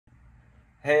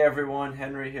Hey everyone,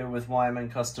 Henry here with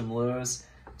Wireman Custom Lures.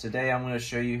 Today I'm going to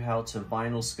show you how to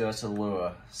vinyl skirt a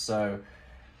lure. So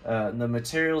the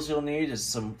materials you'll need is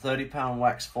some 30-pound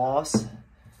wax floss,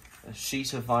 a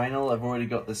sheet of vinyl, I've already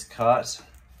got this cut,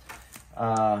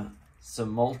 some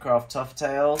Moldcraft Tuff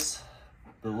tails,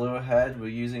 the lure head, we're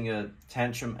using a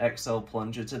Tantrum XL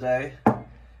plunger today,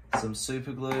 some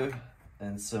super glue,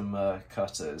 and some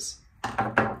cutters.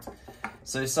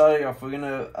 So starting off, we're going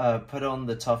to put on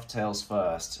the Tuff tails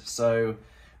first. So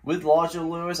with larger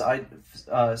lures,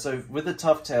 with the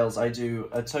Tuff tails, I do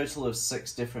a total of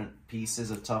 6 different pieces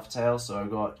of Tuff tails. So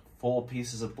I've got 4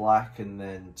 pieces of black and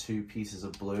then 2 pieces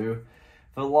of blue.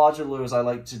 For larger lures, I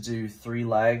like to do 3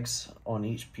 legs on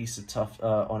each piece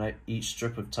of each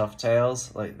strip of Tuff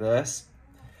tails, like this.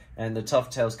 And the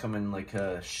Tuff tails come in like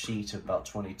a sheet of about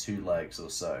 22 legs or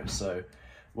so. So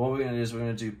what we're going to do is we're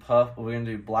going to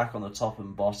do black on the top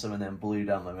and bottom and then blue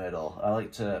down the middle. I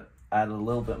like to add a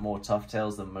little bit more Tuff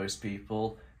tails than most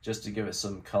people just to give it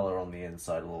some color on the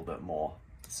inside a little bit more.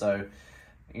 So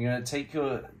you're going to take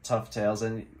your Tuff tails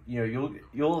and you'll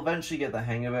eventually get the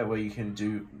hang of it where you can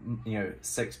do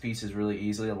 6 pieces really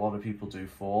easily. A lot of people do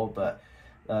 4, but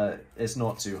it's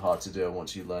not too hard to do it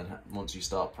once you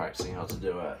start practicing how to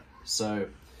do it. So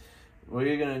what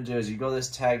you're gonna do is you got this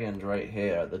tag end right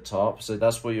here at the top, so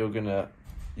that's where you're gonna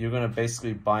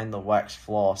basically bind the wax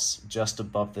floss just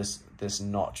above this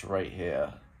notch right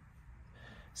here.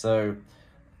 So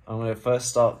I'm gonna first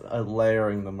start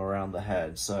layering them around the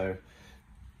head. So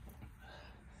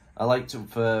I like to,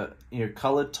 for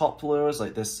colored top lures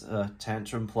like this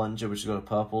Tantrum plunger, which has got a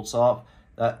purple top,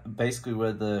 that basically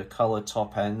where the color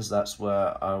top ends, that's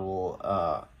where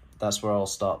I'll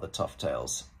start the Tuff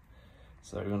tails.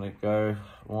 So we're going to go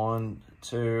 1,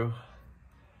 2,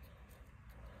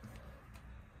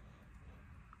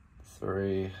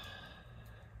 3,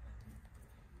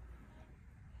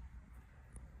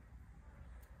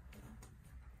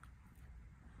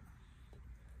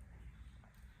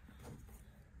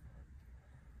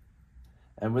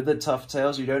 'and with the Tuff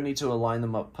tails, you don't need to align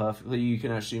them up perfectly. You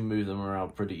can actually move them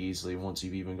around pretty easily once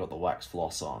you've even got the wax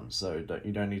floss on. So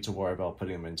you don't need to worry about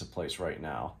putting them into place right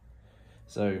now.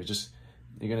 So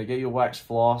you're going to get your wax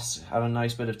floss, have a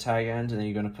nice bit of tag end, and then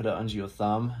you're going to put it under your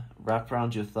thumb, wrap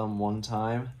around your thumb 1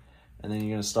 time, and then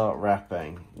you're going to start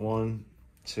wrapping. 1,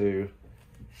 2,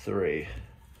 3.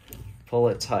 Pull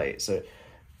it tight. So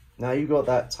now you got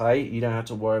that tight, you don't have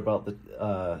to worry about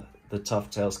the Tuff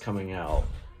tails coming out.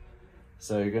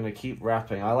 So you're going to keep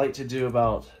wrapping. I like to do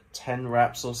about 10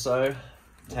 wraps or so,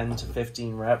 10 to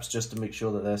 15 reps, just to make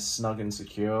sure that they're snug and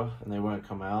secure and they won't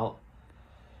come out.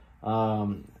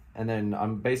 And then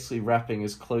I'm basically wrapping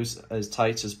as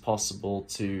tight as possible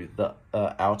to the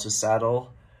outer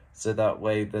saddle, so that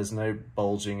way there's no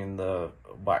bulging in the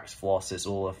wax floss, it's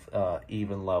all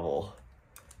even level.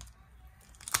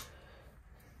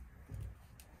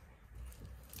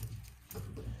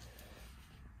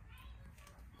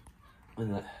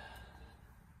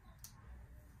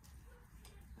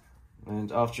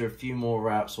 And after a few more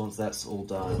wraps, once that's all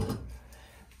done,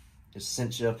 just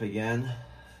cinch it up again.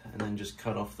 And then just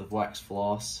cut off the wax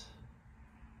floss.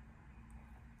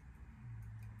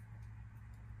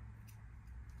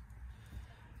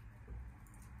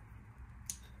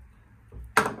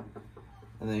 And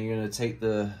then you're going to take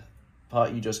the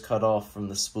part you just cut off from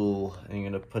the spool and you're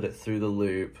going to put it through the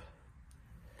loop.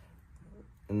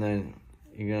 And then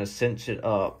you're going to cinch it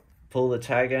up. Pull the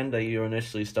tag end that you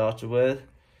initially started with.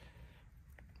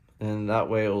 And that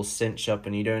way it will cinch up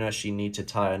and you don't actually need to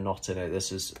tie a knot in it.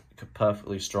 This is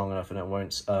perfectly strong enough and it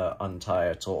won't untie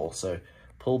at all. So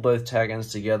pull both tag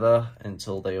ends together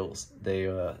until they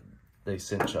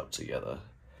cinch up together.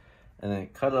 And then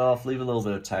cut it off, leave a little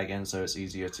bit of tag end so it's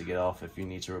easier to get off if you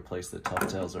need to replace the Tuff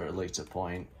tails at a later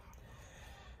point.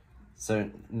 So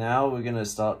now we're going to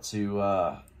start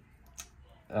to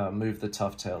move the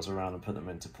Tuff tails around and put them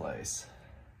into place.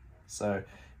 So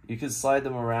you can slide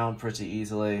them around pretty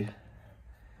easily,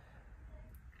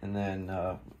 and then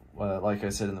like I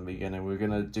said in the beginning, we're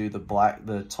going to do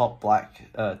the top black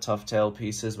Tuff tail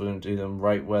pieces. We're going to do them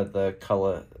right where the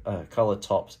color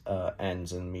top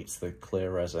ends and meets the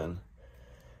clear resin.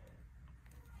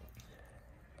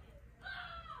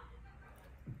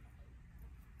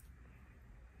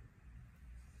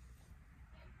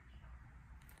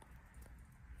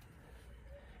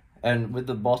 And with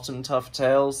the bottom Tuff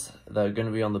tails, they're going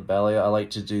to be on the belly. I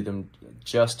like to do them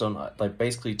just on, like,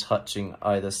 basically touching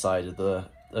either side of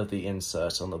the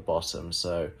insert on the bottom.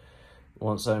 So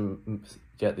once I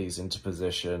get these into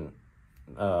position,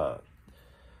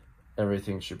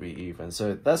 everything should be even.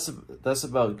 So that's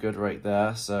about good right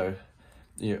there. So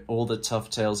all the Tuff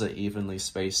tails are evenly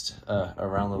spaced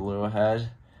around the lure head,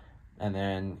 and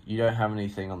then you don't have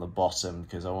anything on the bottom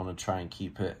because I want to try and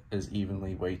keep it as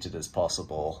evenly weighted as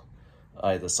possible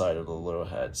either side of the lure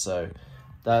head. So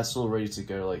that's all ready to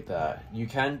go like that. You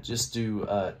can just do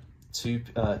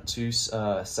two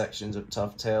sections of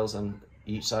Tuff tails on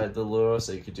each side of the lure,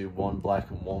 so you could do one black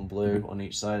and one blue on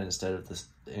each side instead of this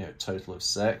total of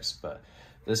 6, but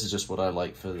this is just what I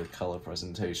like for the color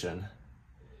presentation.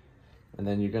 And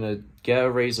then you're gonna get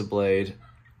a razor blade,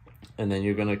 and then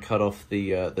you're gonna cut off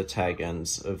the tag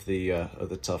ends of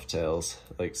the Tuff tails,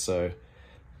 like so.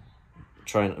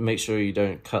 Try and make sure you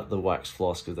don't cut the wax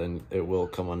floss, because then it will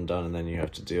come undone, and then you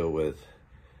have to deal with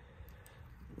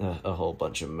a whole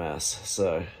bunch of mess.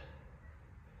 So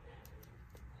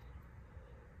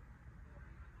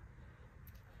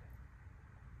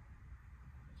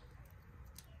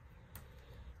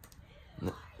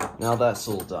now that's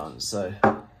all done. So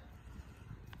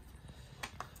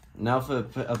now for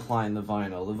applying the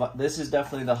vinyl. This is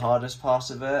definitely the hardest part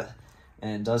of it,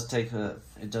 and it does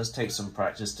take some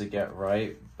practice to get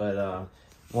right, but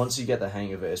once you get the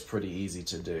hang of it, it's pretty easy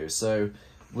to do. So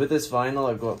with this vinyl,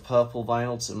 I've got purple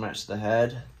vinyl to match the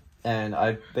head, and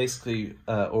I basically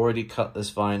already cut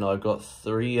this vinyl. I've got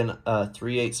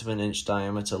 3/8 of an inch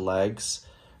diameter legs,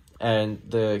 and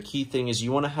the key thing is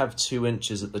you want to have 2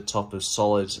 inches at the top of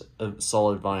solid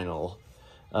vinyl.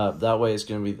 That way it's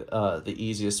going to be the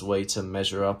easiest way to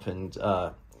measure up and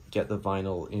get the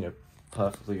vinyl,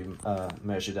 perfectly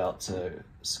measured out to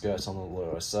skirt on the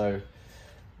lure. So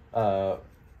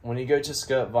when you go to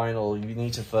skirt vinyl, you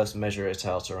need to first measure it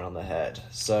out around the head.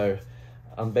 So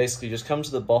basically just come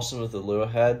to the bottom of the lure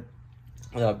head.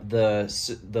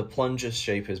 The plunger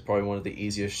shape is probably one of the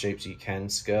easiest shapes you can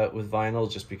skirt with vinyl,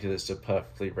 just because it's a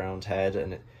perfectly round head,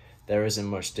 and there isn't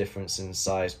much difference in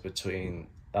size between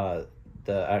the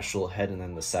actual head and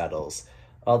then the saddles.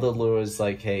 Other lures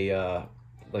like a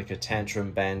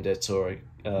Tantrum Bandit or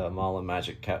a Marlin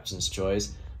Magic Captain's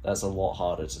Choice, that's a lot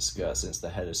harder to skirt since the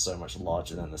head is so much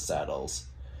larger than the saddles.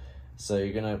 So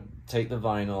you're gonna take the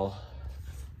vinyl,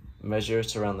 measure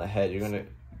it around the head. You're gonna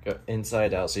go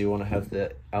inside out, so you want to have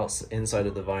the inside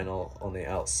of the vinyl on the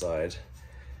outside,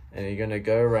 and you're gonna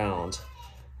go around,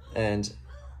 and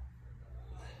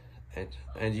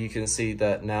you can see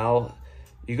that now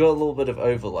you got a little bit of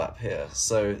overlap here.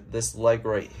 So this leg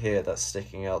right here that's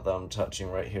sticking out that I'm touching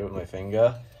right here with my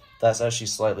finger, that's actually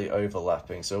slightly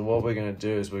overlapping. So what we're gonna do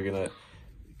is we're gonna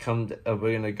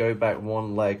go back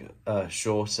one leg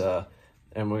shorter,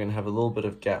 and we're gonna have a little bit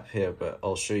of gap here, but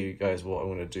I'll show you guys what I'm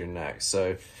gonna do next.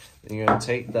 So you're gonna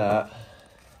take that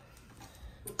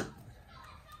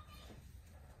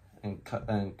and cut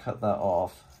that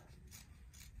off.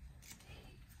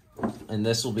 And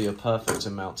this will be a perfect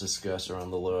amount to skirt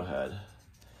around the lure head.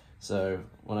 So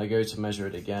when I go to measure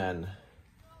it again,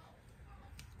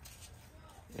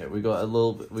 we got a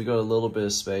little bit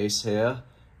of space here,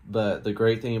 but the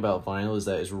great thing about vinyl is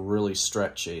that it's really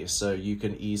stretchy, so you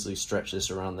can easily stretch this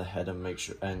around the head and make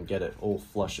sure and get it all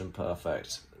flush and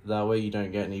perfect. That way you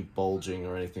don't get any bulging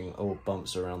or anything or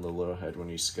bumps around the lure head when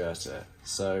you skirt it.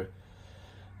 So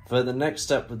for the next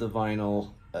step with the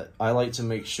vinyl, I like to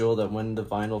make sure that when the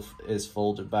vinyl is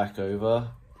folded back over,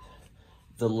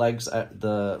 the legs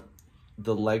start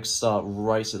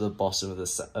right at the bottom of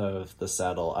the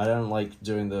saddle. I don't like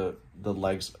doing the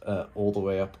legs all the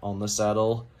way up on the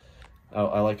saddle.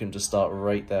 I like them to start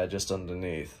right there, just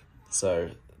underneath.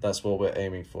 So that's what we're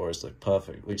aiming for, is to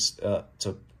perfectly start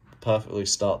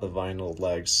the vinyl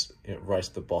legs right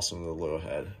at the bottom of the lure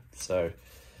head. So.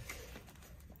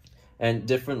 And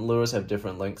different lures have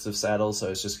different lengths of saddles,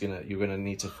 so it's just you're gonna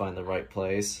need to find the right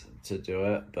place to do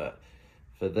it. But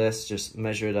for this, just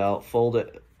measure it out, fold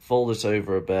it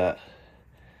over a bit,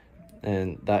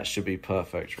 and that should be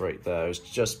perfect right there. It's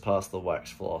just past the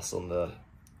wax floss on the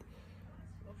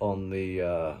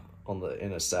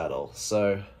inner saddle.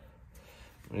 So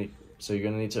you're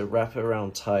gonna need to wrap it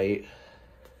around tight.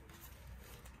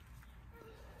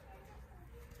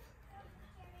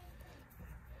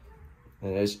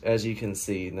 And as you can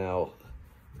see now,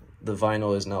 the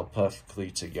vinyl is now perfectly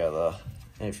together.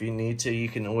 And if you need to, you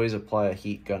can always apply a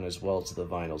heat gun as well to the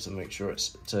vinyl to make sure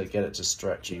to get it to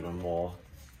stretch even more.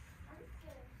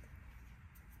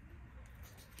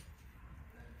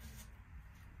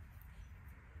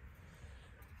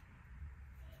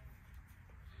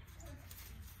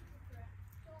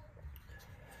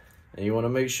 And you want to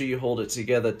make sure you hold it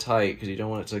together tight, because you don't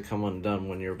want it to come undone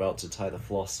when you're about to tie the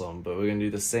floss on. But we're going to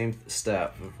do the same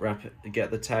step. Get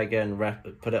the tag end,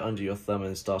 put it under your thumb,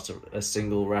 and start a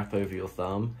single wrap over your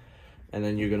thumb. and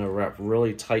then you're going to wrap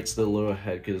really tight to the lure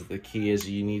head, because the key is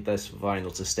you need this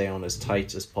vinyl to stay on as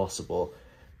tight as possible,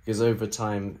 because over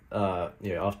time,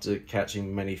 you know, after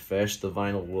catching many fish, the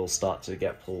vinyl will start to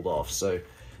get pulled off. So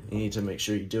you need to make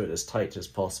sure you do it as tight as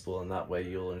possible, and that way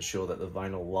you'll ensure that the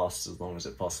vinyl lasts as long as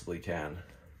it possibly can.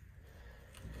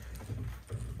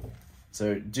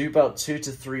 So do about 2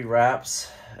 to 3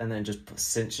 wraps, and then just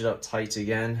cinch it up tight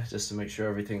again, just to make sure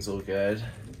everything's all good.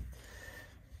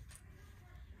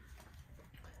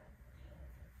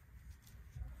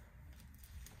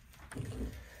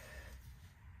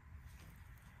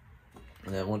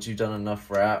 And then once you've done enough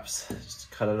wraps,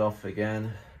 just cut it off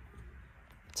again.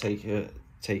 Take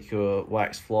your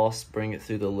wax floss, bring it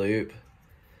through the loop,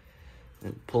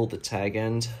 and pull the tag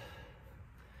end,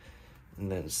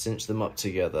 and then cinch them up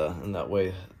together, and that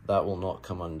way that will not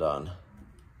come undone.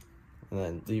 And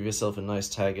then leave yourself a nice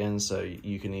tag end so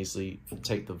you can easily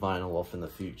take the vinyl off in the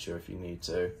future if you need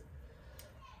to.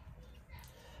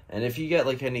 And if you get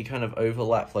like any kind of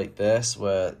overlap like this,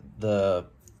 where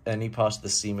any part of the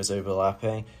seam is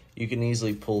overlapping, you can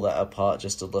easily pull that apart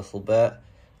just a little bit,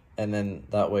 and then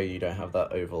that way you don't have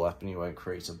that overlap and you won't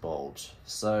create a bulge.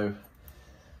 So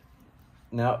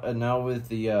now with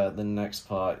the next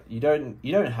part, you don't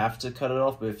have to cut it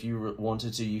off, but if you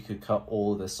wanted to, you could cut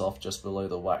all of this off just below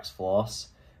the wax floss.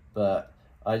 But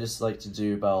I just like to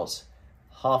do about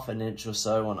 1/2 inch or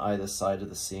so on either side of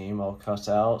the seam I'll cut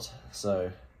out.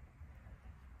 So,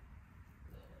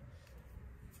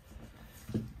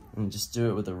 and just do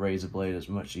it with a razor blade. It's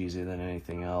much easier than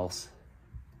anything else.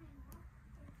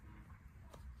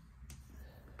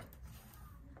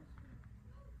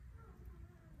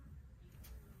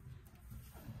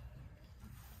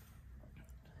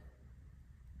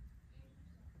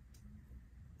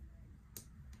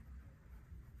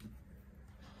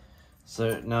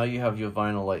 So now you have your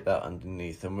vinyl like that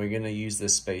underneath, and we're going to use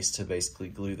this space to basically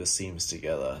glue the seams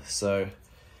together. So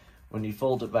when you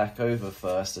fold it back over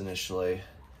first initially,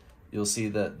 you'll see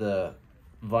that the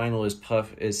vinyl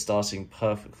is starting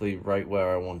perfectly right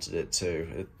where I wanted it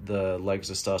to. The legs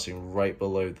are starting right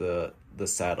below the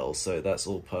saddle, so that's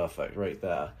all perfect right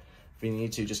there. If you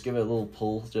need to, just give it a little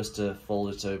pull just to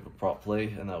fold it over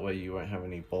properly, and that way you won't have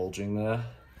any bulging there.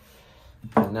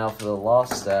 And now for the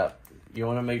last step, you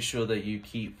want to make sure that you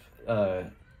keep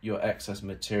your excess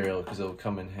material, because it will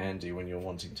come in handy when you're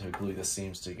wanting to glue the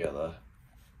seams together.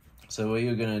 So what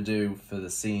you're going to do for the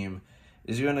seam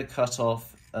is you're going to cut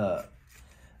off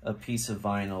a piece of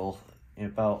vinyl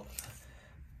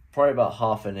probably about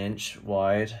 1/2 inch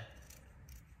wide,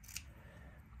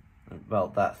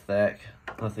 about that thick,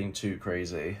 nothing too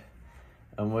crazy.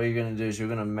 And what you're going to do is you're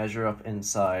going to measure up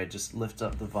inside, just lift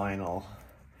up the vinyl,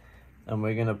 and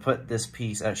we're going to put this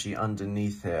piece actually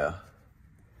underneath here.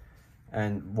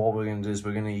 And what we're going to do is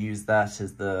we're going to use that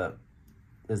as the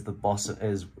bottom,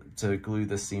 to glue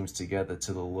the seams together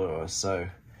to the lure. So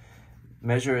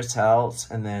measure it out,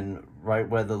 and then right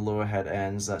where the lure head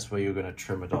ends, that's where you're going to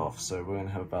trim it off. So we're going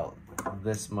to have about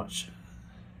this much.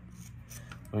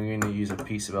 We're going to use a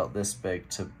piece about this big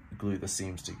to glue the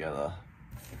seams together.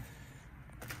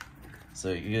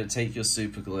 So you're going to take your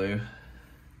super glue,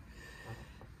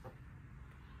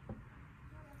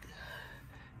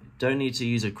 don't need to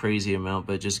use a crazy amount,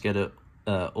 but just get it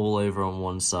all over on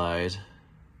one side.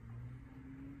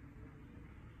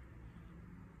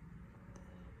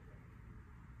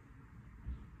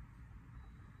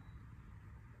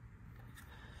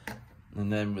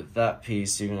 And then with that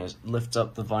piece, you're going to lift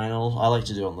up the vinyl. I like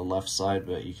to do it on the left side,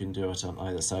 but you can do it on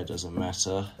either side, doesn't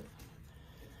matter.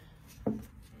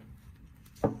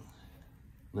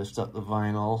 Lift up the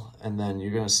vinyl, and then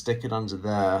you're going to stick it under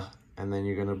there, and then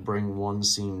you're going to bring one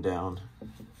seam down,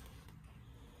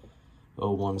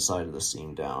 or one side of the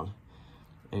seam down.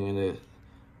 And you're going to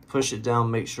push it down,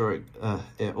 make sure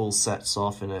it all sets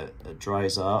off and it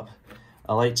dries up.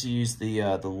 I like to use the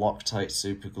Loctite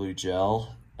super glue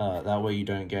gel. That way you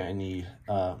don't get any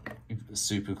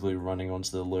super glue running onto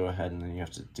the lure head, and then you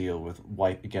have to deal with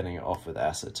getting it off with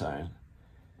acetone.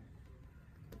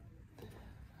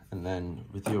 And then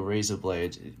with your razor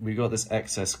blade, we got this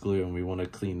excess glue and we want to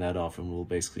clean that off, and we'll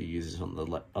basically use it on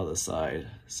the other side.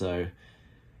 So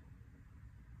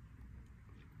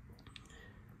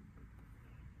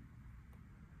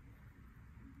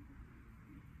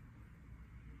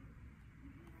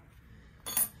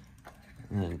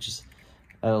and then just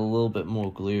add a little bit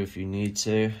more glue if you need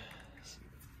to.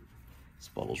 This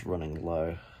bottle's running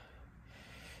low,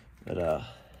 but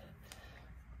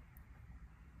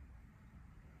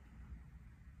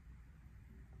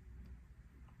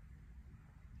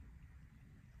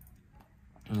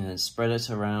and then spread it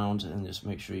around and just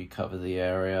make sure you cover the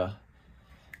area.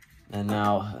 And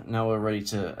now we're ready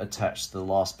to attach the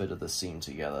last bit of the seam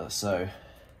together. So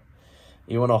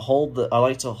you want to hold I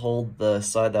like to hold the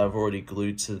side that I've already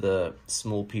glued to the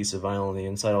small piece of vinyl on the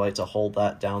inside. I like to hold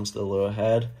that down to the lure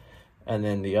head, and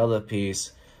then the other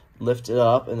piece, lift it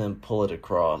up and then pull it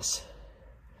across.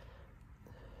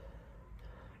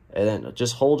 And then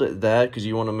just hold it there, because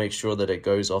you want to make sure that it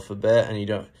goes off a bit, and you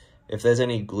don't, if there's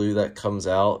any glue that comes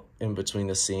out in between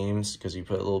the seams because you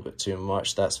put a little bit too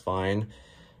much, that's fine.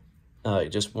 I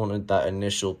just wanted that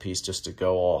initial piece just to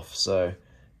go off. So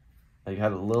I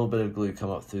had a little bit of glue come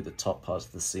up through the top part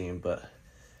of the seam, but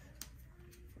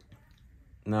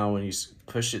now when you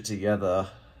push it together,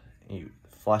 you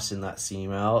flatten that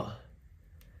seam out.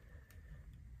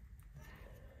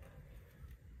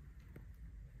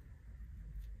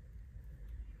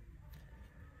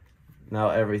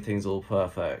 Now everything's all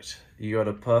perfect. You got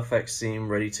a perfect seam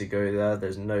ready to go there.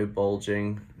 There's no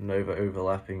bulging, no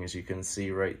overlapping, as you can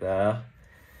see right there.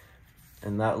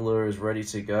 And that lure is ready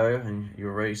to go, and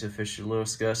you're ready to fish your lure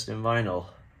skirted in vinyl.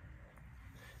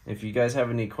 If you guys have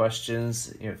any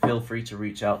questions, feel free to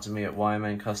reach out to me at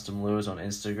Wireman Custom Lures on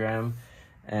Instagram.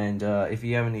 And if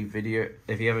you have any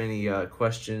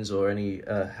questions or any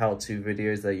how-to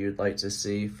videos that you'd like to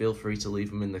see, feel free to leave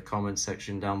them in the comments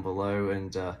section down below.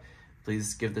 And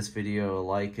please give this video a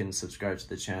like and subscribe to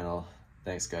the channel.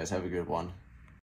 Thanks guys, have a good one.